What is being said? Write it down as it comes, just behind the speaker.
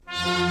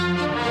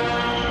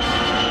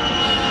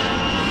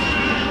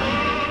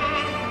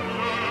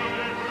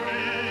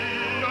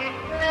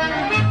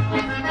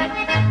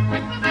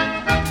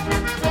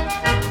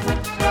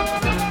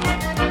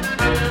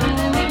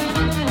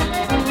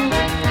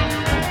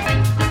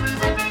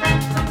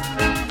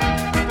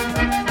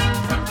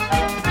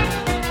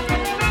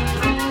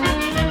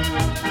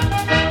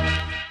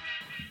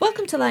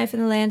Welcome to Life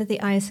in the Land of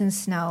the Ice and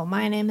Snow.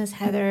 My name is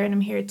Heather, and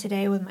I'm here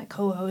today with my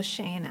co-host,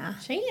 Shayna.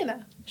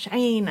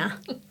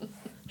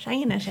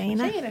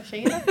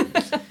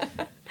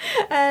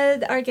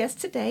 Our guest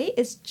today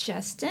is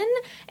Justin,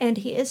 and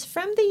he is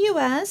from the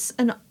U.S.,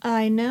 and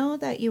I know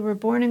that you were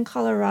born in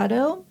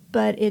Colorado,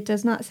 but it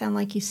does not sound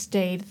like you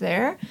stayed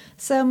there.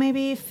 So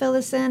maybe fill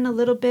us in a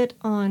little bit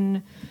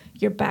on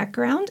your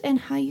background and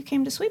how you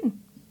came to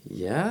Sweden.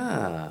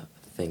 Yeah.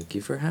 Thank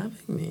you for having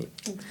me.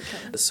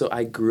 So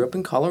I grew up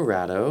in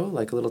Colorado,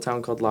 like a little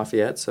town called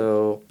Lafayette.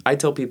 So I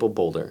tell people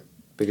Boulder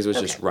because it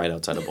was just right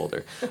outside of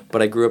Boulder.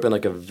 But I grew up in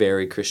like a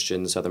very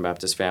Christian Southern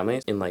Baptist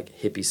family in like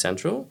hippie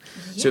central.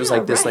 So it was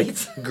like this like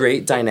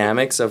great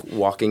dynamics of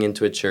walking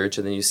into a church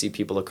and then you see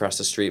people across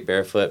the street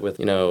barefoot with,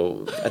 you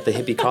know, at the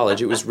hippie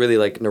college. It was really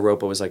like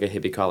Naropa was like a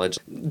hippie college,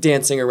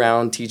 dancing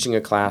around, teaching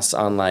a class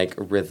on like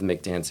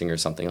rhythmic dancing or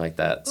something like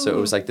that. So it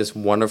was like this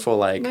wonderful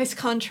like nice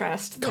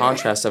contrast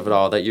of it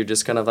all that you're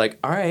just kind of like,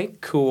 all right,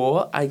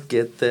 cool, I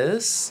get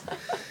this.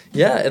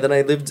 Yeah, and then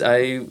I lived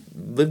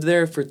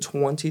there for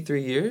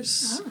 23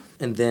 years. Oh.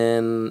 And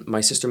then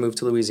my sister moved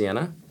to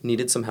Louisiana,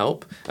 needed some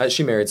help.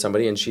 She married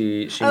somebody, and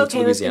she moved to Louisiana. Okay,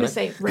 I was going to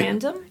say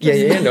random.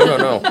 Yeah,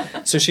 no.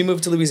 So she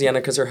moved to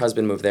Louisiana because her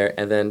husband moved there.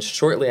 And then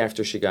shortly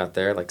after she got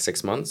there, like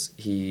 6 months,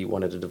 he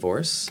wanted a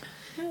divorce.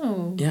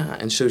 Oh. Yeah,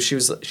 and so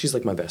she's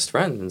like my best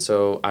friend. And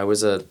so I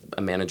was a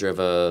manager of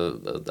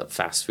a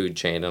fast food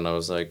chain, and I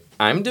was like,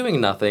 I'm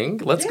doing nothing.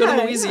 Let's go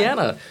to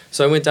Louisiana. Yeah.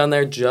 So I went down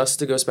there just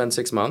to go spend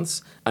 6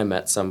 months. I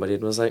met somebody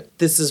and was like,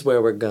 this is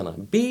where we're gonna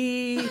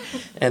be.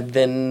 And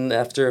then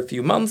after a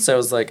few months, I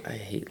was like, I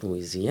hate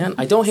Louisiana.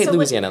 I don't hate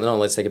Louisiana. No,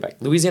 let's take it back.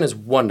 Louisiana's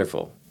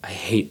wonderful. I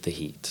hate the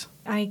heat.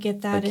 I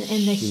get that like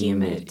in the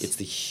humid. It's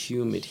the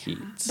humid heat.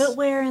 But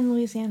where in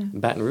Louisiana?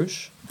 Baton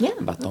Rouge. Yeah.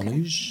 Baton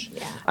Rouge.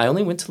 Yeah. I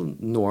only went to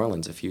New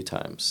Orleans a few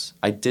times.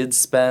 I did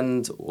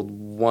spend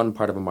one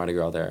part of a Mardi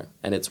Gras there,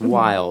 and it's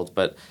wild,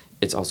 but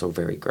it's also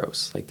very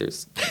gross. Like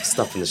there's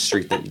stuff in the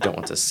street that you don't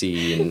want to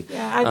see. And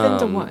yeah, I've been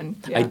to one.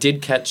 Yeah. I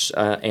did catch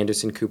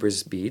Anderson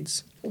Cooper's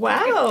beads.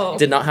 Wow.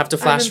 Did not have to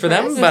flash for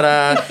them,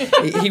 but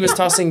he was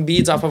tossing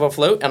beads off of a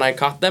float, and I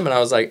caught them, and I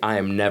was like, I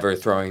am never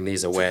throwing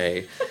these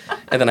away.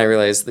 And then I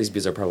realized these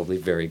beads are probably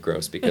very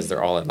gross because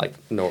they're all in, like,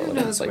 New Orleans.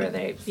 Who knows where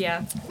they,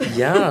 yeah.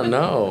 Yeah,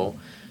 no.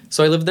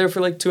 So I lived there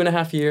for like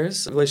 2.5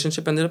 years. The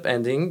relationship ended up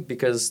ending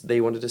because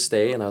they wanted to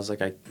stay, and I was like,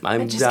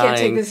 I'm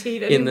dying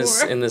in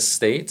this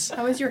state.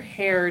 How was your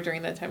hair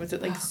during that time? Was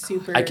it like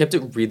super? I kept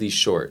it really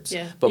short.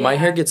 Yeah. But my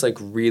hair gets like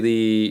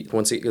really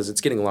because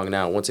it's getting long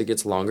now. Once it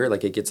gets longer,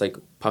 like it gets like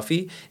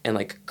puffy and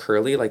like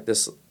curly, like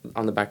this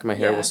on the back of my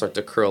hair will start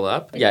to curl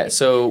up. Yeah.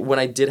 So when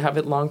I did have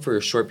it long for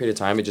a short period of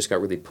time, it just got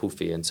really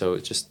poofy, and so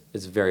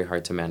it's very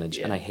hard to manage,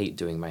 and I hate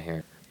doing my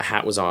hair. A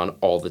hat was on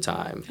all the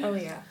time. Oh,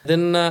 yeah.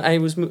 Then I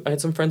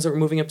had some friends that were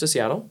moving up to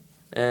Seattle,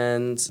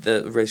 and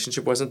the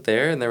relationship wasn't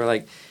there, and they were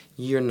like,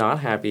 you're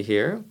not happy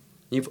here.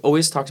 You've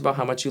always talked about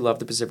how much you love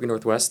the Pacific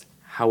Northwest.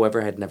 However,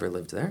 I had never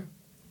lived there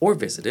or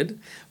visited,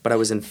 but I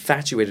was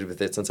infatuated with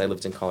it since I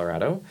lived in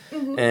Colorado.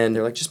 Mm-hmm. And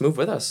they're like, just move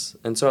with us.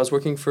 And so I was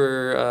working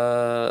for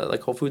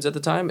like Whole Foods at the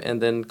time, and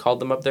then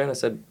called them up there and I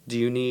said, do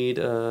you need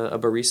a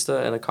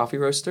barista and a coffee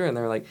roaster? And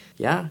they're like,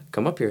 yeah,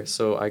 come up here.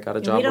 So I got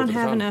a job. We don't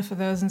have enough of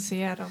those in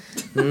Seattle.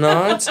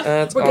 Not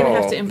at all. We're going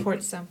to have to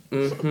import some.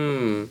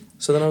 Mm-hmm.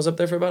 So then I was up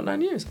there for about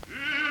 9 years.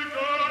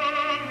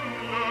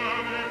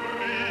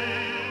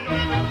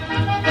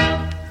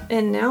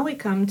 And now we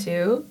come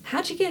to,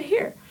 how'd you get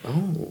here?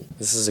 Oh,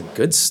 this is a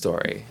good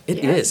story. It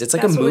is. It's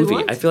like a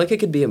movie. I feel like it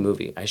could be a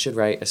movie. I should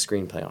write a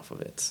screenplay off of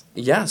it.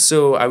 Yeah,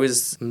 so I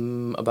was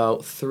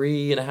about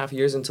 3.5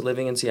 years into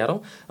living in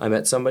Seattle. I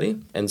met somebody,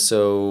 and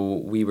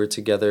so we were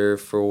together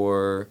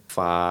for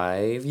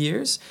 5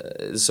 years.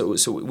 So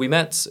we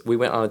met. We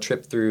went on a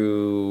trip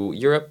through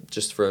Europe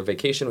just for a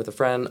vacation with a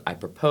friend. I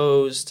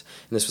proposed,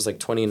 and this was like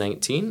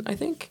 2019, I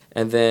think.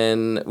 And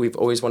then we've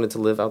always wanted to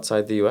live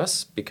outside the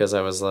U.S. because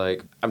I was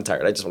like, I'm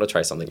tired. I just want to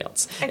try something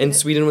else. And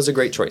Sweden was a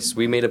great choice.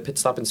 We made a pit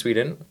stop in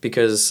Sweden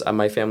because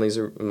my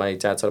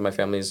dad's side of my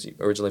family is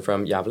originally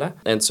from Gävle.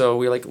 And so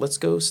we were like, let's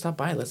go stop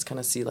by. Let's kind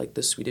of see like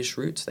the Swedish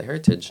roots, the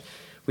heritage.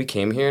 We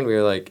came here and we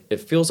were like, it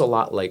feels a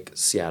lot like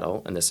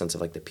Seattle in the sense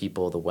of like the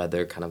people, the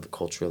weather, kind of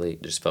culturally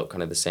just felt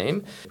kind of the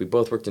same. We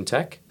both worked in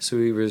tech. So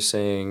we were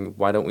saying,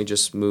 why don't we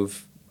just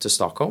move to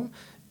Stockholm?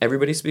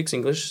 Everybody speaks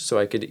English, so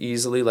I could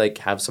easily like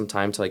have some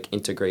time to like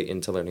integrate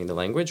into learning the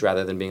language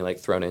rather than being like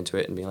thrown into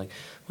it and being like,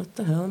 what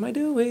the hell am I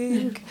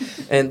doing?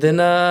 And then,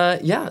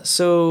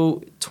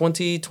 so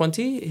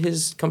 2020,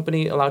 his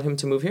company allowed him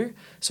to move here.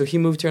 So he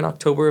moved here in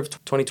October of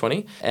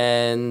 2020.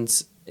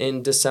 And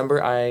in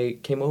December, I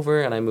came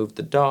over and I moved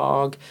the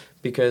dog,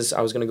 because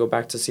I was going to go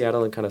back to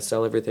Seattle and kind of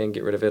sell everything,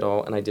 get rid of it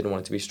all, and I didn't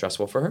want it to be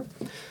stressful for her.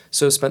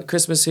 So spent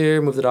Christmas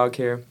here, moved the dog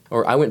here,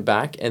 or I went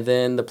back, and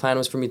then the plan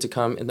was for me to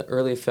come in the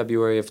early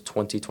February of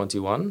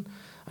 2021.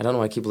 I don't know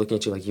why I keep looking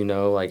at you like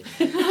like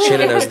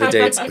Shannon knows the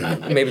dates.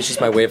 Maybe it's just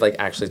my way of like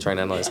actually trying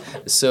to analyze.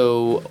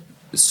 So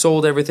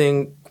sold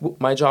everything.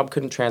 My job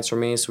couldn't transfer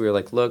me, so we were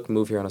like, look,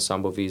 move here on a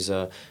Sambo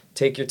visa.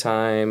 Take your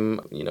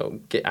time,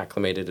 get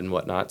acclimated and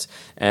whatnot.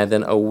 And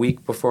then a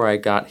week before I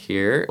got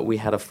here, we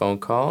had a phone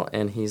call,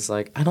 and he's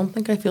like, I don't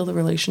think I feel the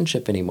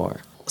relationship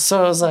anymore.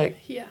 So I was like,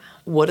 Yeah.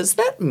 What does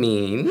that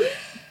mean?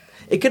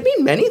 It could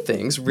mean many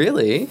things,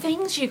 really.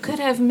 Things you could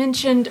have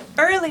mentioned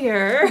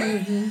earlier.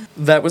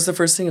 Mm-hmm. That was the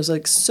first thing. I was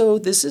like, so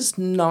this is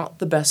not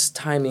the best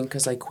timing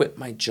because I quit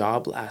my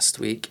job last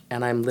week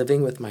and I'm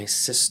living with my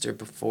sister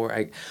before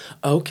I...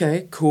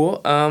 Okay,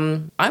 cool.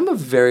 I'm a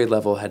very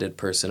level-headed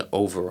person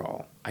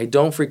overall. I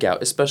don't freak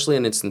out, especially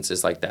in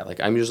instances like that.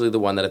 Like, I'm usually the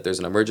one that if there's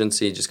an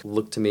emergency, just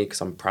look to me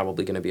because I'm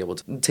probably going to be able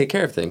to take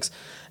care of things.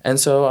 And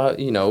so,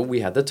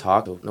 we had the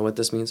talk. I don't know what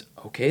this means.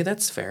 Okay,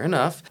 that's fair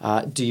enough.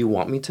 Do you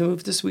want me to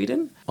move to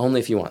Sweden? Only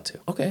if you want to.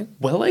 Okay.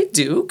 Well, I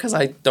do because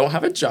I don't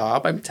have a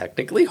job. I'm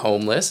technically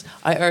homeless.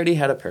 I already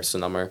had a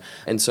person number.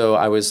 And so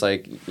I was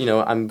like,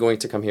 I'm going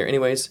to come here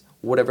anyways.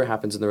 Whatever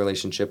happens in the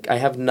relationship, I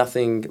have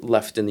nothing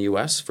left in the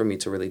U.S. for me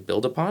to really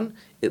build upon.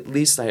 At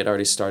least I had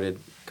already started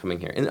coming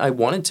here. And I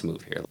wanted to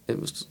move here. It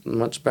was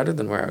much better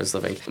than where I was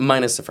living.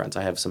 Minus the friends.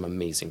 I have some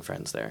amazing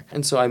friends there.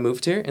 And so I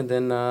moved here and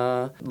then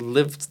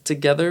lived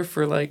together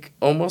for like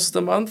almost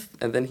a month.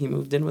 And then he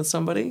moved in with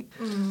somebody.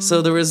 Mm.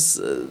 So there was,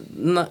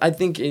 I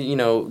think,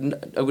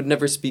 I would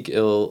never speak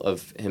ill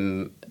of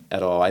him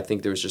at all. I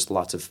think there was just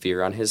lots of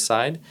fear on his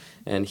side.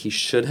 And he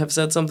should have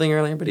said something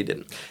earlier, but he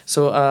didn't.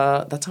 So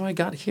that's how I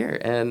got here.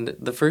 And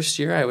the first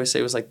year, I always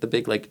say, was like the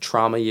big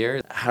trauma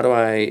year. How do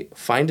I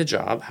find a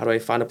job? How do I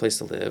find a place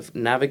to live?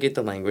 Navigate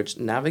the language.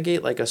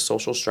 Navigate like a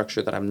social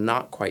structure that I'm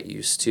not quite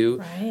used to.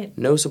 Right.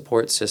 No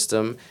support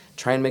system.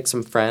 Try and make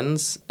some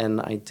friends.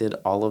 And I did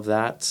all of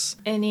that.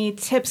 Any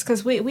tips?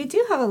 Because we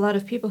do have a lot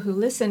of people who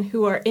listen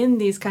who are in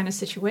these kind of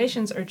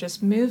situations or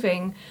just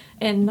moving.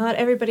 And not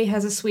everybody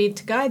has a Swede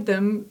to guide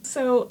them.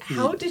 So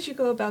how did you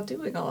go about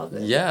doing all of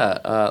this? Yeah.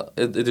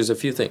 There's a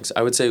few things.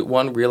 I would say,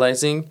 one,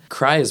 realizing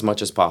cry as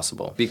much as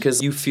possible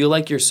because you feel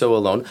like you're so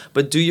alone,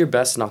 but do your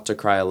best not to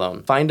cry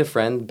alone. Find a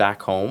friend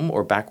back home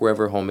or back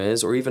wherever home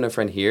is, or even a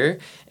friend here.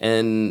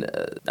 And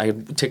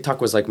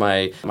TikTok was like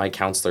my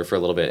counselor for a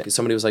little bit.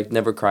 Somebody was like,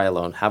 never cry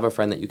alone. Have a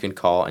friend that you can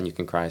call and you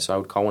can cry. So I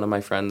would call one of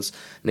my friends,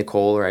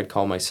 Nicole, or I'd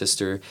call my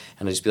sister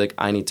and I'd just be like,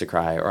 I need to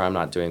cry or I'm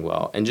not doing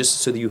well. And just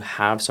so that you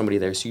have somebody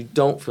there so you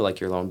don't feel like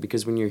you're alone,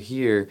 because when you're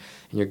here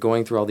and you're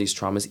going through all these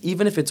traumas,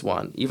 even if it's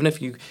one, even if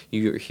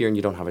you're here and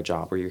you don't have a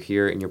job, or you're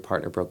here and your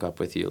partner broke up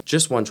with you,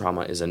 just one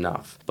trauma is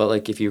enough. But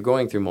like if you're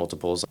going through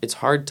multiples, it's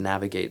hard to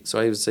navigate. So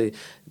I would say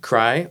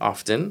cry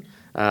often.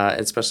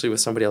 Especially with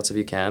somebody else if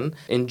you can.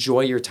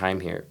 Enjoy your time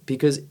here,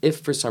 because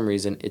if for some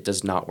reason it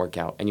does not work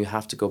out and you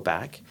have to go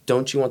back,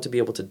 don't you want to be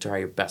able to try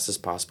your best as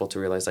possible to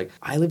realize, like,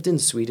 I lived in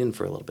Sweden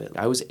for a little bit.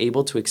 I was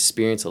able to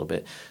experience a little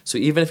bit. So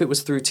even if it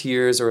was through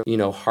tears or,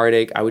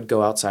 heartache, I would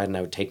go outside and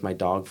I would take my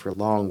dog for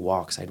long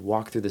walks. I'd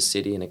walk through the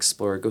city and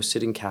explore, go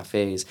sit in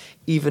cafes,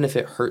 even if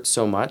it hurt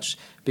so much,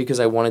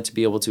 because I wanted to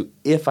be able to,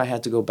 if I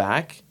had to go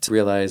back, to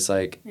realize,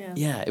 like,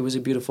 yeah, it was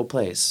a beautiful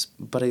place.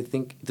 But I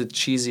think the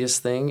cheesiest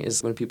thing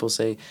is when people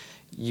say,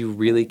 you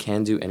really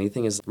can do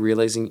anything, is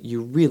realizing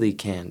you really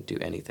can do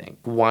anything.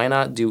 Why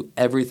not do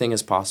everything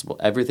as possible,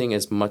 everything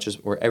as much as,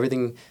 or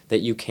everything that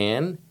you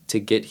can to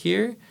get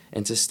here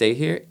and to stay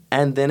here.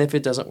 And then if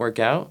it doesn't work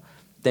out,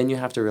 then you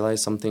have to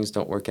realize some things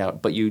don't work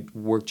out, but you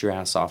worked your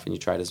ass off and you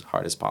tried as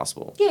hard as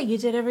possible. Yeah, you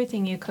did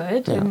everything you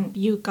could, and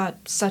you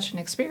got such an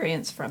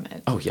experience from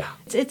it. Oh, yeah.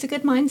 It's a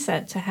good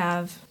mindset to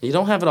have. You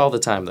don't have it all the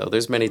time, though.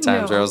 There's many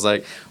times where I was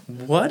like,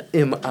 what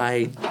am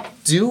I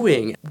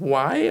doing?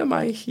 Why am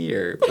I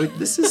here? Like,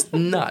 this is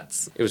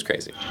nuts. It was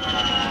crazy.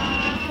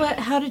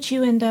 How did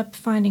you end up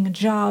finding a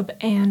job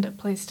and a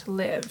place to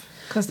live?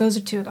 Because those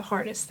are two of the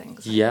hardest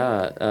things.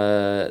 Yeah,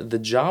 the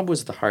job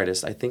was the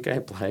hardest. I think I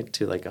applied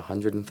to like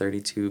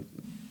 132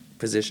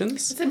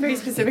 positions. It's a very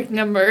specific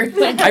number.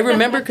 I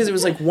remember because it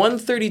was like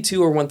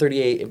 132 or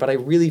 138, but I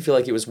really feel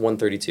like it was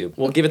 132.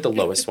 We'll give it the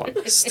lowest one.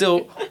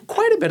 Still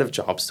quite a bit of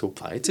jobs to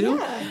apply to.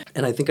 Yeah.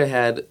 And I think I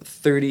had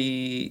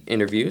 30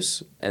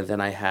 interviews, and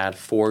then I had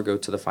 4 go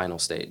to the final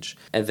stage.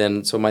 And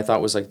then, so my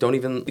thought was like, don't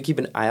even keep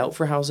an eye out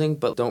for housing,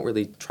 but don't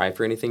really try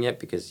for anything yet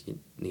because you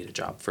need a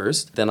job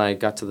first. Then I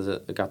got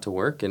to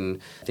work,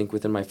 and I think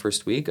within my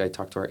first week, I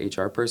talked to our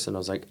HR person. I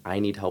was like, I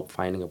need help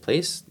finding a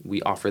place.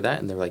 We offer that.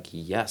 And they're like,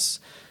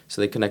 yes.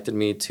 So they connected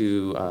me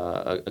to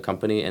a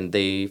company, and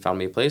they found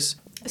me a place.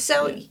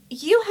 So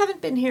you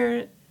haven't been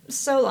here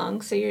so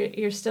long, so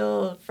you're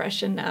still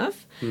fresh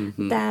enough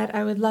that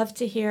I would love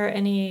to hear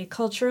any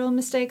cultural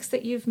mistakes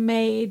that you've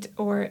made,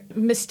 or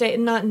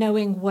not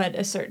knowing what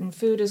a certain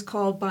food is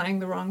called, buying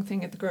the wrong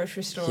thing at the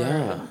grocery store.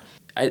 Yeah.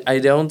 I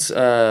don't,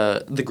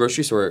 the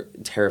grocery store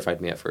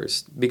terrified me at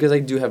first because I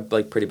do have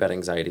like pretty bad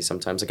anxiety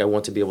sometimes. Like I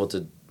want to be able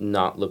to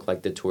not look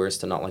like the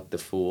tourist and not like the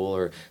fool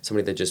or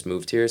somebody that just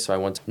moved here. So I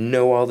want to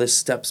know all the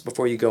steps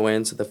before you go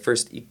in. So the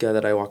first Ika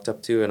that I walked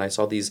up to and I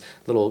saw these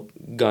little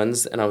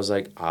guns and I was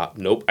like,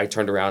 nope. I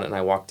turned around and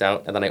I walked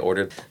out and then I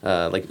ordered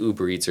like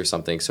Uber Eats or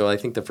something. So I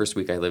think the first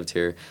week I lived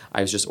here,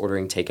 I was just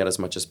ordering takeout as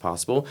much as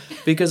possible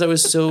because I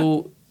was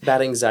so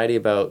bad anxiety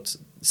about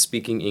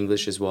speaking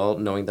English as well,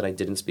 knowing that I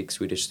didn't speak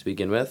Swedish to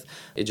begin with.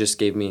 It just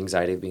gave me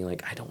anxiety of being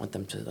like, I don't want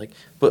them to like,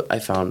 but I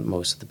found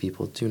most of the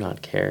people do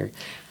not care.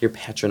 You're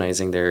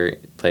patronizing their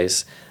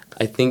place.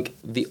 I think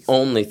the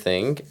only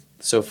thing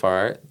so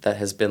far that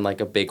has been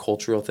like a big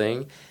cultural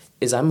thing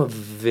is I'm a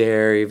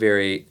very,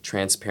 very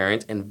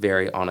transparent and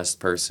very honest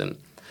person.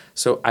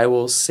 So I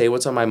will say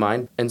what's on my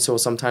mind. And so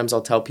sometimes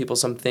I'll tell people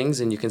some things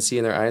and you can see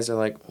in their eyes, they're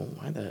like, oh,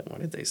 why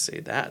did they say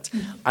that?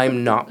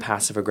 I'm not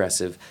passive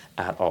aggressive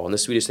at all. And the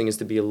Swedish thing is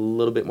to be a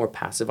little bit more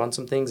passive on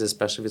some things,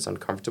 especially if it's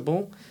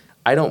uncomfortable.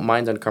 I don't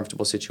mind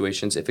uncomfortable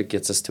situations if it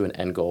gets us to an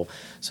end goal.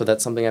 So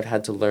that's something I've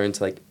had to learn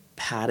to like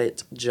pat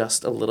it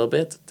just a little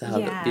bit to have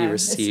it be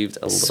received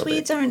a little bit.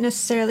 Swedes aren't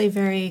necessarily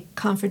very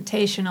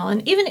confrontational.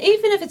 And even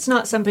if it's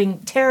not something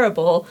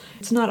terrible,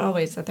 it's not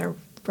always that they're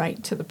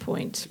right to the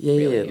point.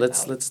 Yeah.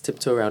 Let's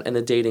tiptoe around. And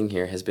the dating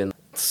here has been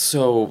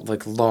so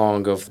like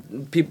long of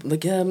people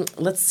like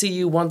let's see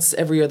you once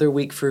every other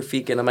week for a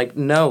fika. And I'm like,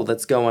 no,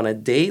 let's go on a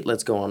date.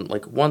 Let's go on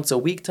like once a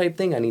week type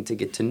thing. I need to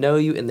get to know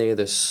you. And they're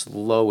the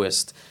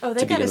slowest. Oh,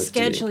 they gotta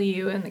schedule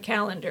you in the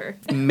calendar.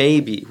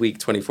 Maybe week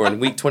 24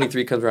 and week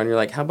 23 comes around. You're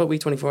like, how about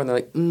week 24? And they're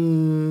like,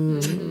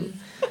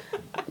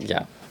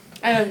 yeah.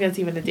 I don't think that's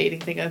even a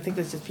dating thing. I think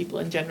that's just people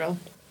in general.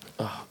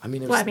 Oh, I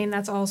mean,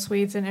 that's all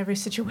Swedes in every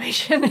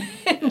situation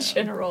in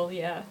general.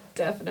 Yeah,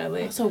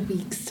 definitely. Also,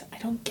 weeks. I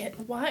don't get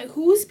why.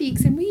 Who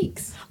speaks in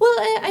weeks? Well,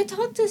 I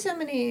talked to so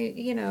many,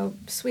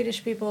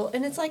 Swedish people,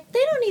 and it's like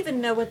they don't even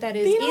know what that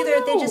is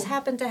either. They just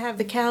happen to have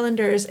the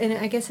calendars, and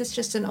I guess it's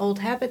just an old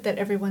habit that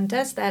everyone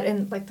does that,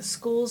 and like the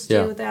schools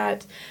do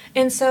that.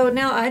 And so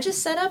now I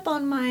just set up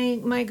on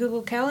my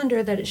Google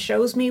Calendar that it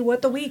shows me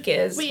what the week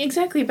is. Wait,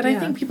 exactly, but I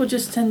think people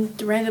just tend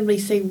to randomly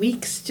say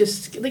weeks.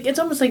 Just like it's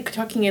almost like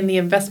talking in the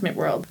investment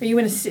world. Are you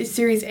in a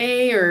Series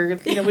A or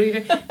what are you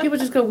doing? People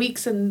just go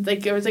weeks and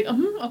like I was like,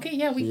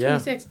 okay, week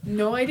 26.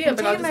 No idea,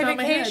 but I'll just my my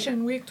vacation,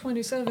 head. week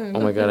 27.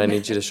 Oh my god, I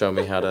need you to show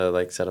me how to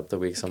like set up the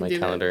weeks on my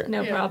calendar.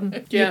 No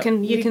problem. Yeah.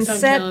 You can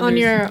set on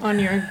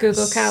your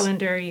Google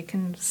Calendar. You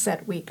can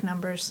set week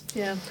numbers.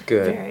 Yeah.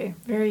 Good. Very,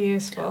 very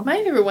useful.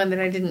 My favorite one that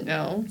I didn't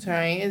know,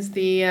 is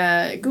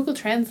the Google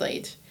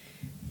Translate.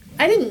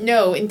 I didn't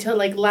know until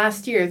like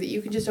last year that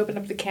you could just open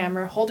up the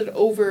camera, hold it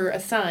over a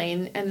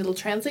sign, and it'll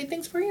translate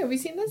things for you. Have you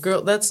seen this?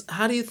 Girl,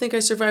 how do you think I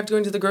survived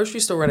going to the grocery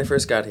store when I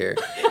first got here?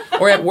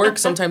 Or at work,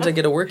 sometimes I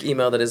get a work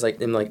email that is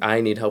like, I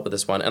need help with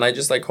this one. And I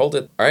just like hold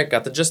it. All right,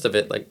 got the gist of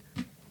it. Like,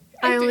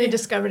 I only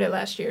discovered it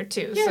last year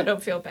too, so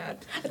don't feel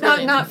bad.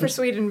 Not for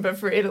Sweden, but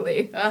for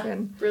Italy.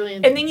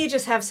 Brilliant. And then you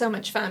just have so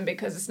much fun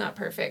because it's not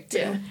perfect.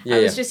 Yeah. I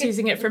was just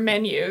using it for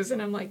menus,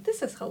 and I'm like,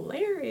 this is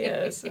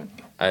hilarious.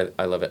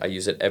 I love it. I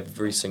use it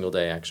every single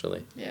day,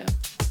 actually. Yeah.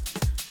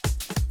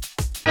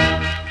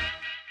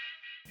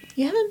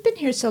 You haven't been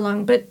here so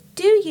long, but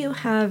do you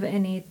have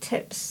any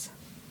tips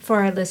for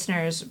our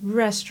listeners?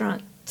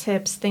 Restaurant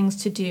tips, things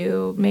to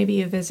do? Maybe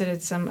you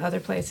visited some other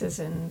places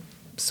in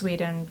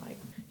Sweden, like.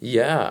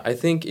 Yeah, I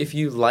think if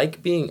you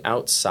like being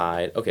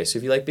outside, so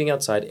if you like being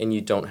outside and you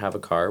don't have a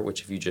car,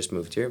 which if you just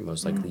moved here,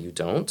 most likely you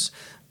don't,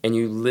 and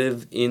you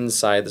live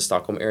inside the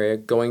Stockholm area,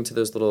 going to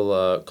those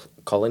little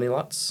colony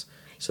lots.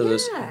 So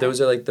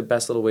those are like the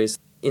best little ways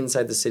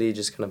inside the city,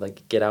 just kind of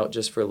like get out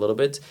just for a little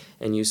bit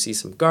and you see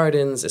some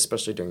gardens,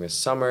 especially during the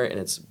summer, and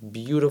it's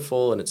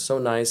beautiful and it's so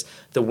nice.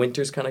 The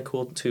winter's kind of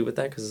cool too with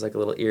that because it's like a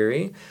little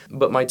eerie.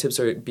 But my tips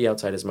are be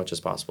outside as much as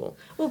possible.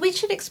 Well, we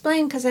should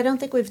explain because I don't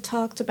think we've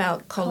talked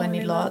about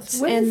colony lots.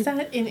 What is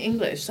that in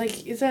English?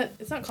 Like, it's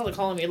not called a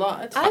colony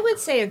lot. I would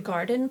say a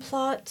garden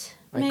plot.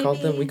 We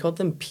called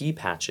them pea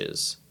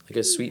patches, like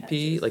a sweet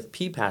pea, like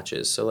pea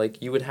patches. So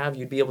like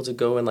you'd be able to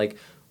go and like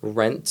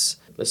rent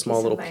a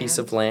small little piece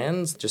of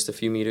land, just a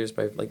few meters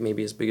by like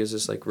maybe as big as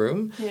this like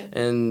room,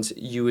 and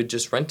you would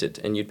just rent it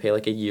and you'd pay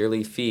like a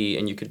yearly fee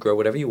and you could grow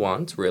whatever you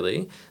want,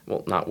 really.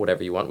 Well, not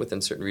whatever you want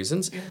within certain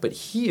reasons. Yeah. But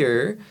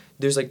here,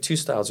 there's like two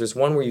styles. There's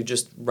one where you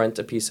just rent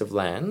a piece of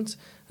land.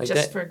 Like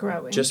just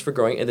for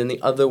growing. And then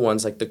the other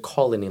ones, like the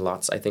colony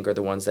lots, I think are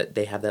the ones that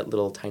they have that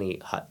little tiny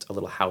hut, a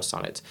little house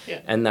on it.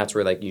 Yeah. And that's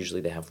where like usually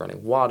they have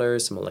running water,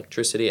 some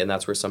electricity, and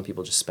that's where some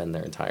people just spend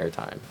their entire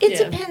time. It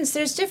depends.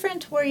 There's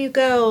different where you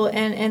go,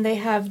 and they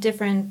have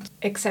different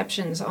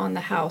exceptions on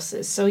the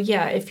houses. So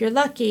yeah, if you're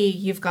lucky,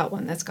 you've got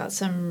one that's got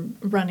some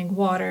running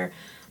water.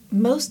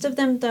 Most of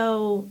them,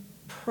 though,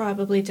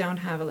 probably don't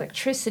have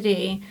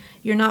electricity.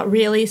 You're not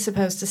really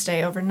supposed to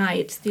stay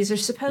overnight. These are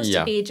supposed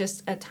to be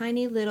just a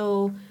tiny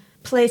little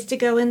place to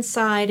go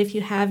inside if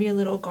you have your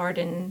little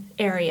garden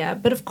area.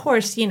 But of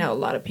course, a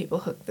lot of people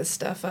hook this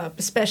stuff up,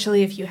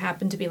 especially if you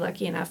happen to be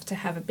lucky enough to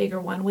have a bigger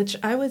one, which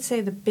I would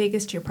say the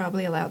biggest you're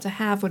probably allowed to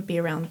have would be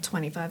around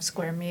 25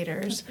 square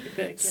meters. That's pretty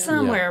big, yeah.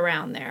 Somewhere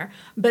around there.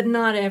 But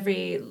not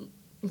every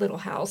little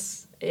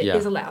house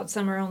is allowed.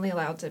 Some are only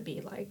allowed to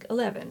be like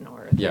 11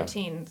 or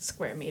 13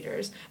 square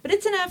meters. But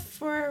it's enough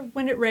for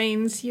when it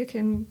rains, you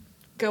can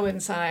go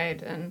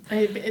inside. And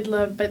I'd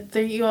love, but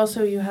there you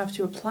have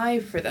to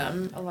apply for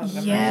them. A lot of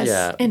them. Yes,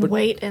 Yeah, and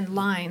wait in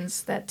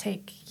lines that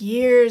take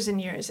years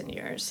and years and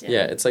years.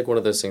 Yeah, it's like one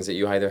of those things that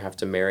you either have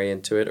to marry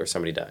into it or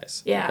somebody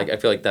dies. Yeah. Like, I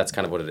feel like that's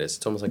kind of what it is.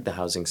 It's almost like the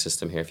housing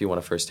system here. If you want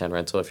a first-hand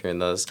rental, if you're in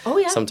those,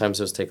 sometimes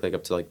those take like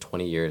up to like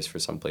 20 years for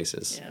some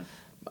places. Yeah.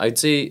 I'd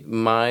say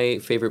my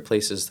favorite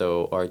places,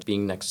 though, are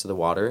being next to the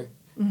water.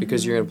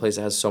 Because you're in a place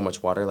that has so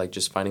much water, like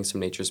just finding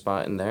some nature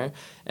spot in there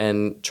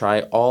and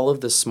try all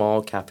of the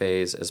small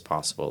cafes as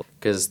possible.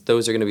 Because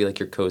those are going to be like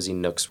your cozy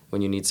nooks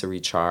when you need to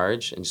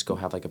recharge and just go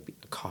have like a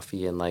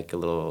coffee and like a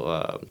little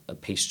a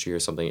pastry or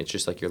something. It's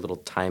just like your little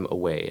time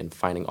away and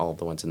finding all of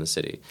the ones in the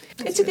city.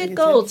 It's a good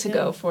goal to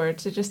go for,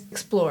 to just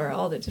explore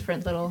all the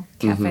different little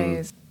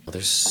cafes.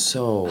 There's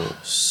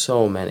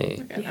so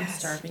many. Okay, I'm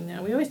starving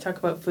now. We always talk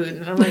about food,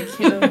 and I'm like,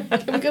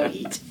 can we go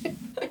eat?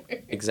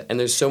 And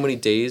there's so many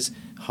days,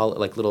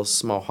 like little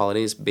small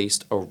holidays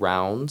based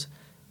around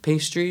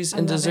pastries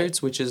and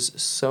desserts, which is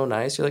so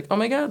nice. You're like, oh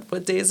my God,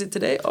 what day is it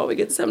today? Oh, we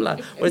get semla.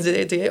 What is the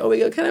day today? Oh, we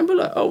get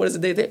carambula. Oh, what is the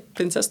day today?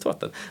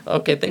 Prinsesstårtan.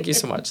 Okay, thank you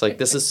so much. Like,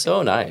 this is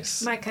so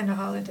nice. My kind of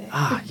holiday.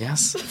 Ah,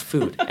 yes.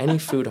 Food. Any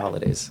food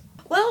holidays.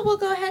 Well, we'll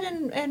go ahead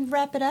and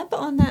wrap it up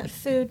on that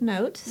food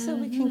note so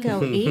we can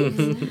go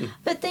eat.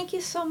 But thank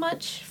you so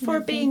much for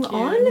being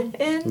on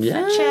and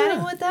for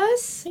chatting with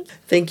us.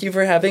 Thank you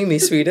for having me,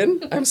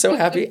 Sweden. I'm so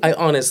happy.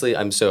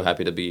 I'm so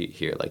happy to be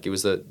here. Like, it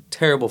was a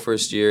terrible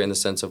first year in the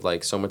sense of,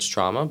 like, so much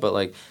trauma, but,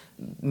 like,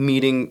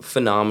 meeting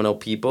phenomenal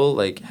people,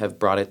 like, have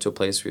brought it to a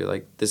place where you're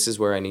like, this is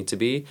where I need to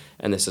be,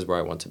 and this is where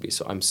I want to be.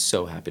 So I'm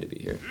so happy to be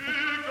here.